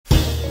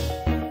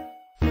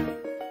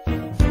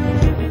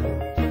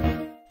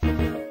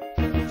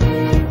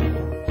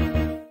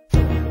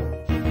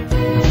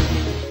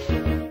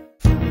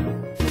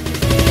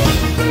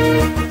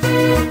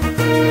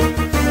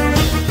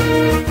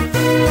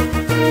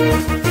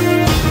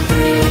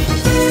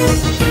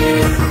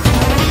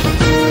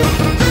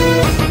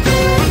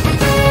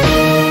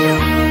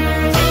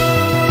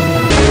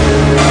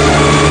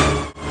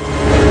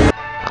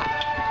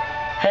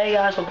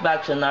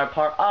back to another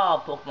part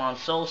of Pokemon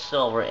Soul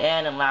Silver,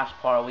 and in last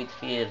part we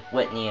defeated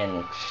Whitney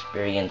and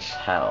experienced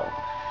hell.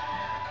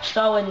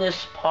 So in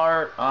this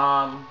part,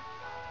 I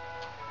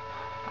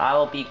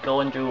will be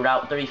going through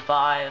Route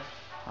 35.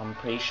 I'm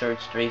pretty sure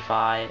it's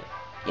 35.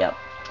 Yep.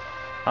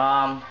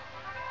 And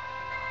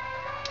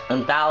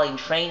battling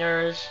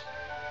trainers,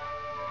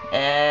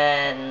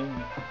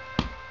 and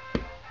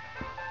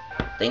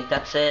I think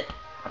that's it.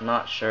 I'm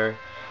not sure.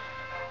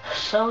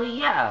 So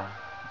yeah,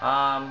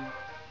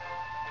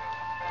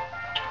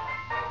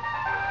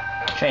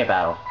 train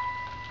battle.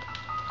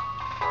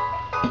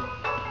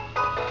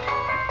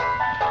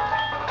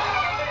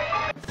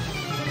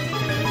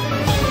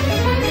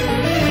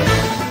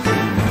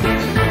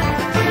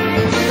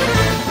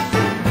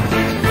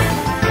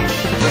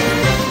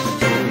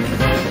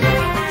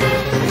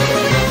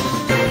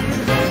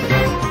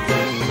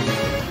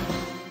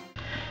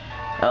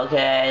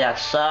 Okay, that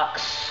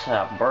sucks.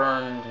 I'm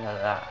burned.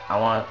 I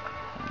want.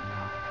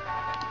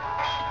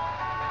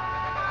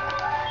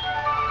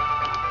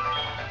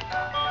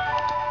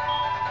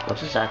 What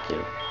does that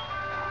do?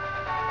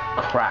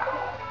 Crap.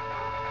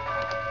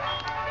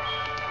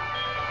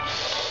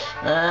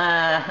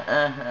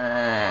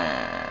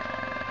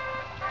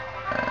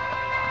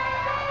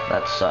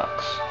 That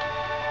sucks.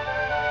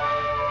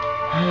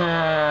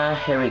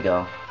 Here we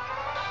go.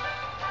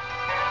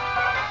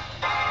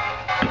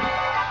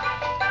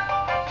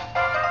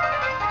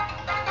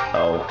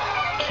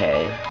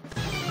 Okay.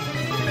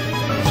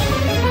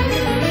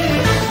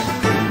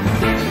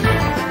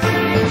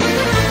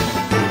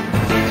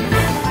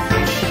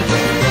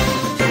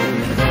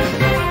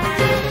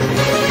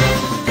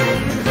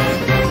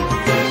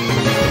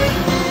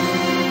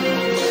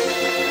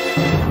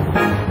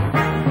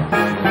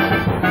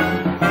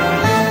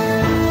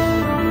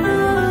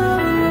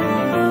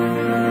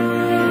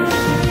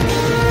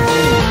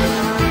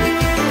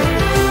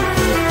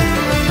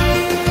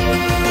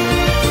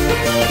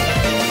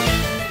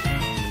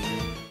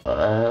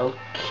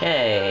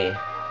 Okay.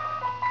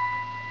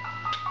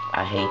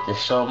 I hate this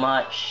so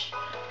much.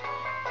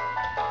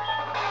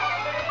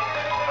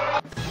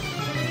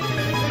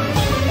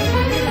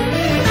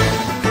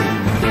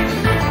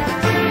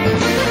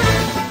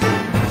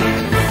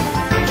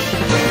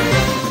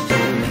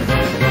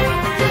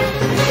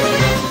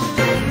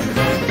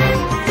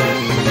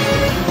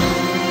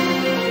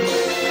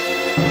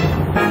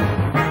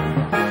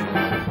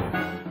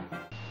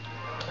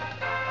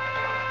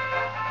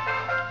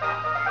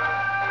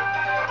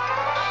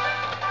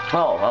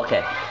 Oh,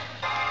 okay.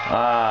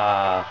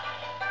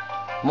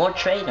 More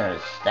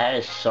trainers. That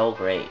is so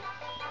great.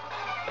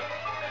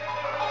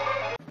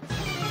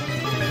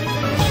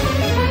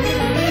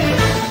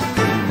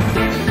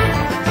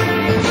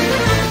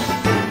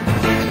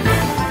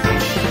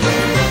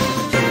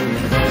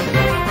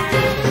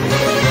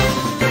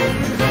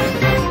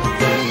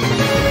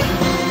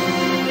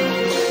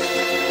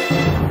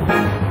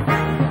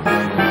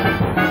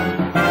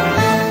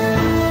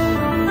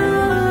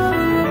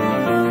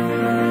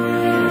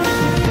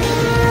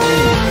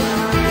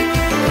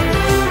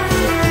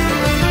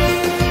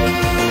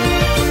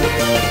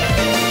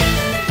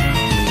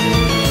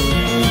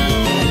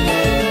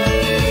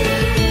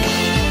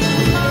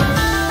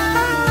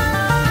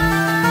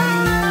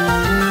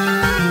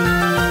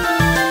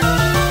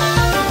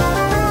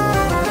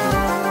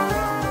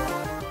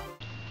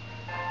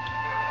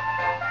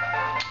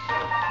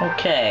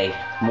 Okay,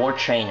 more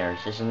trainers.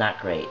 Isn't that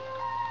great?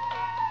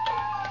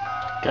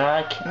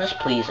 God, can this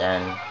please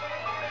end?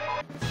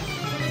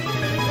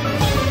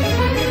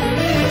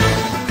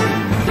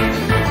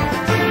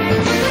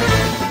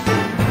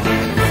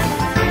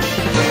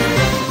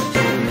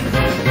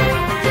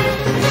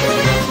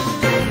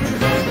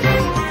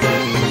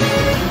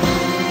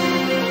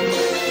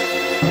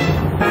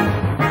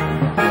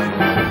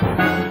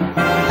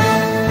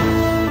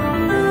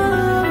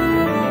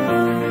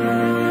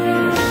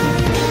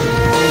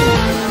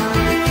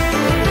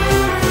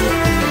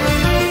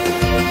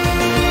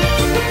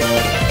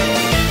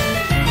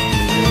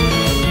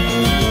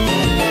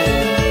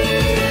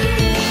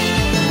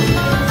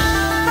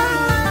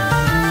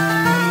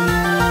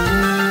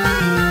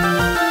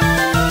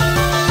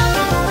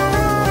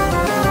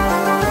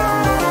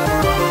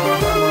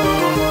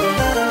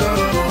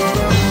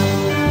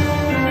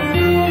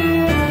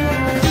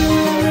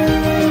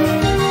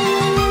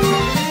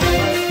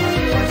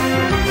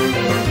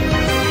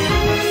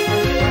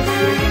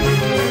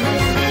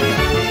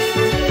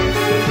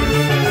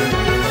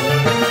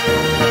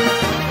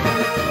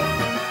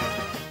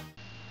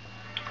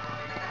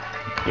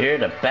 You're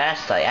the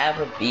best I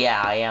ever.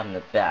 Yeah, I am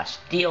the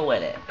best. Deal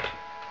with it.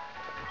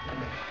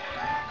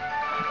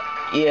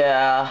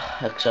 Yeah,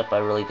 except I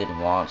really didn't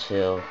want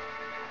to.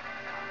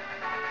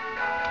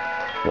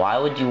 Why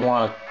would you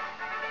want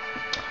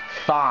to?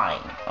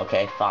 Fine.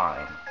 Okay,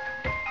 fine.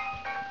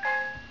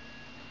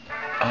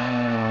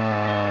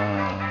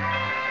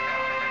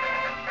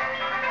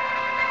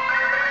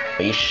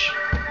 Fish.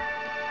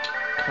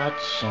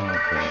 Cutscene.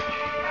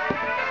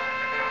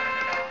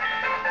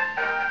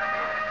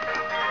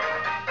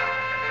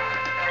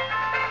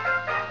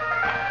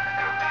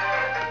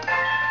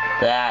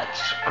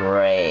 That's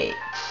great.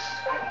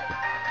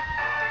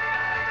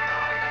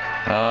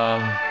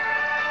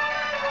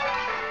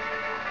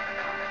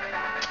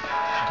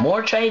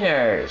 More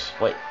trainers.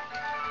 Wait.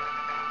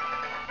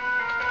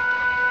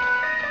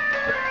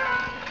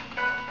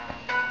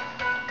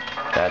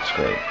 That's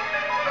great.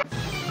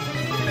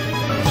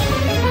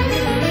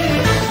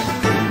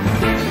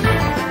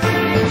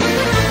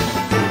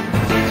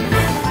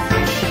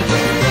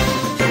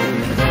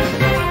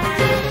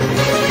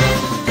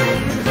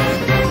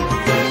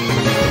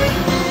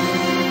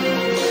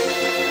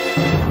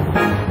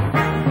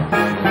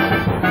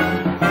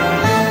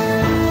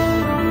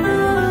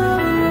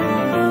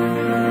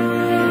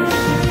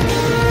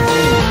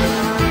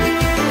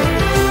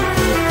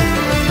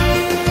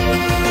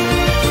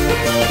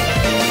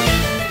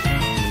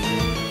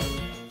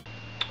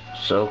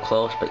 So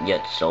close, but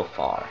yet so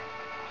far.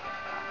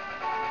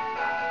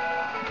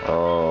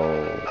 Oh.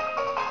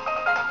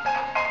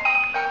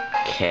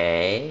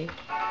 Okay.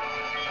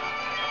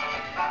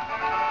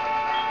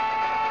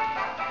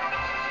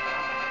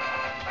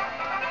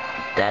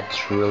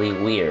 That's really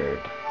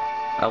weird.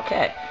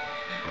 Okay.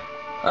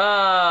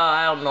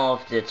 I don't know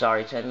if it's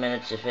already 10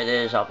 minutes. If it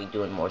is, I'll be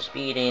doing more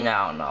speeding.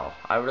 I don't know.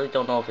 I really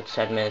don't know if it's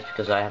 10 minutes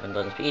because I haven't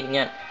done speeding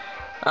yet.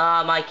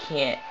 I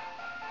can't.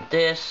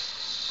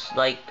 This,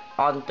 like,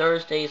 on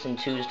Thursdays and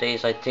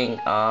Tuesdays, I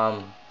think,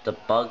 the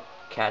bug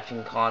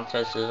catching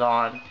contest is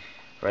on.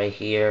 Right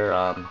here,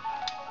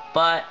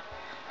 but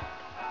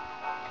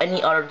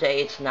any other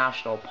day, it's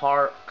National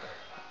Park.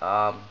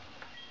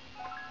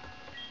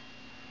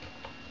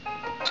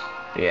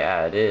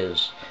 Yeah, it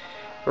is.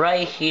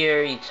 Right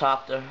here, you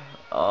talk to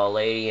a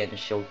lady and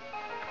she'll...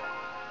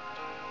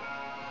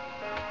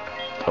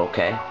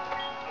 Okay.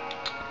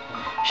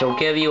 She'll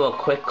give you a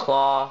quick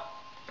claw.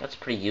 That's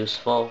pretty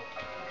useful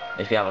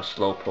if you have a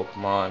slow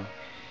Pokemon.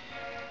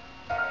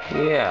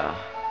 Yeah.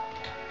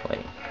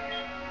 Wait.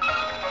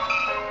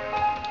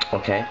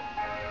 Okay.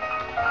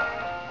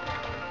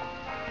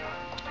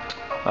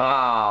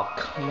 Oh,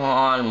 come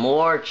on,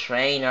 more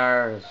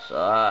trainers.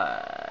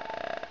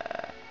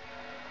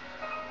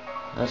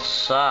 That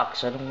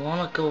sucks. I don't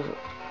want to go...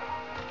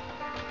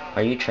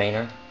 Are you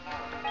trainer?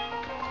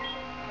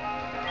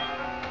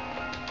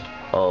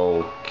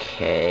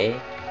 Okay.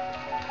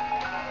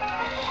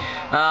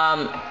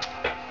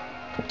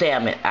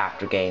 Damn it,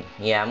 after game.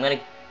 Yeah, I'm gonna...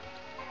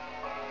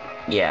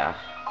 Yeah.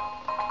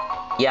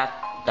 Yeah,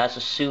 that's a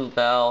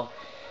Suvel.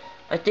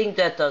 I think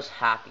that does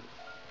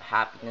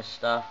happiness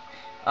stuff.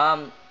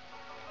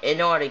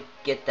 In order to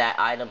get that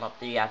item up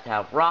there, you have to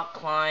have Rock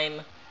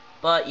Climb.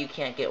 But you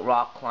can't get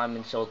Rock Climb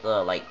until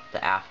the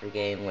after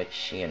game,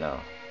 which, you know.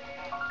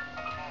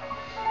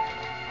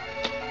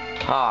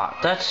 Ah,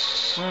 that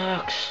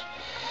sucks.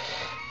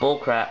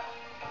 Bullcrap.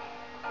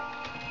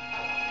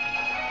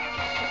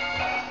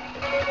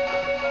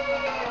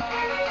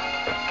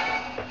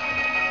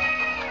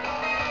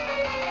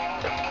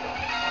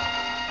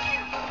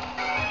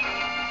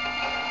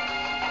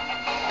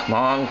 Come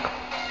on.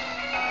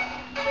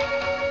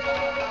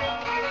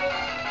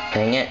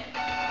 Dang it.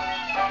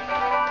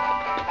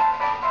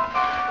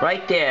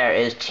 Right there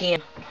is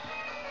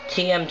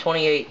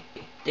TM28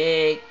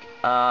 Dig.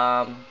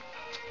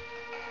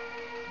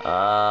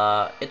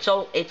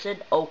 It's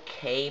an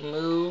okay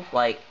move.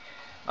 Like,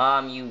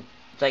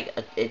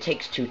 it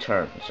takes 2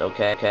 turns.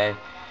 Okay.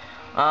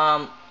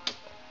 A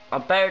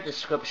better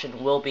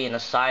description will be in a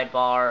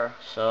sidebar.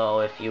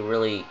 So if you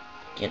really,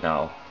 you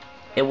know,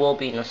 it will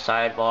be in a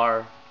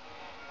sidebar.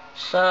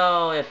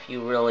 So if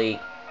you really,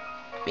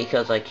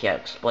 because I can't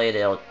explain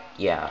it,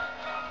 yeah.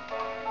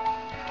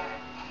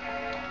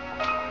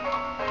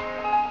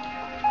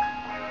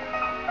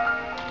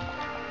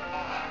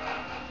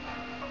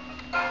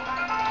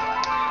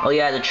 Oh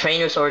yeah, the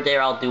trainers are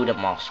there, I'll do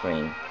them off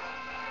screen.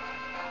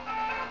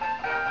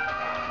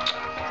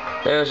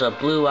 There's a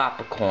blue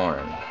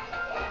apicorn.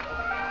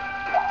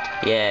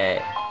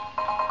 Yay.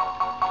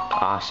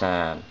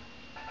 Awesome.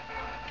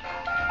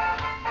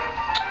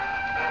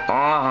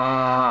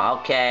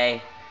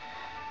 Okay.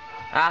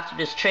 After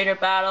this trainer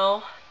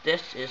battle,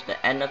 this is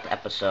the end of the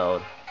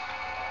episode.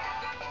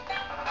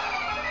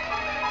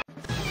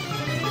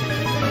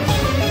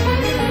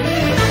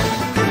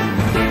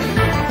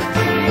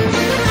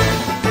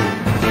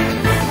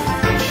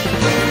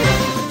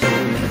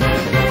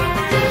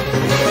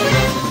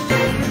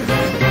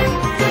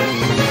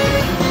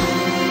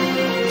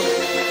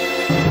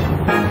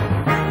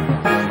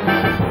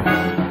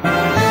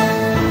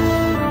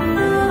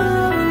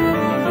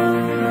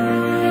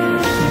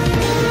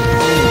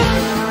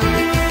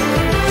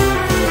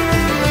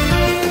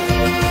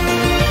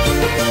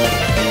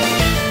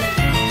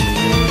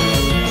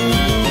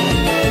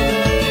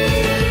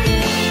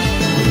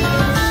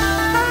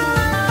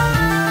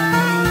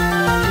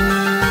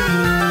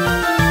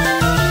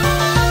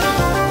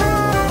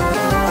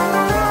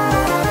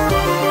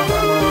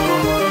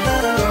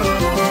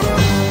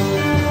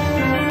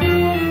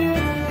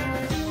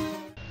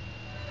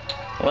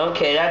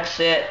 Okay, that's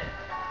it.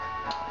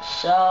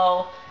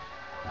 So,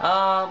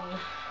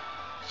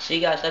 see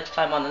you guys next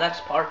time on the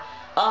next part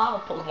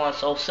Pokemon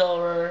Soul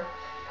Silver,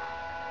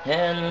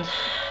 and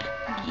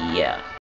yeah.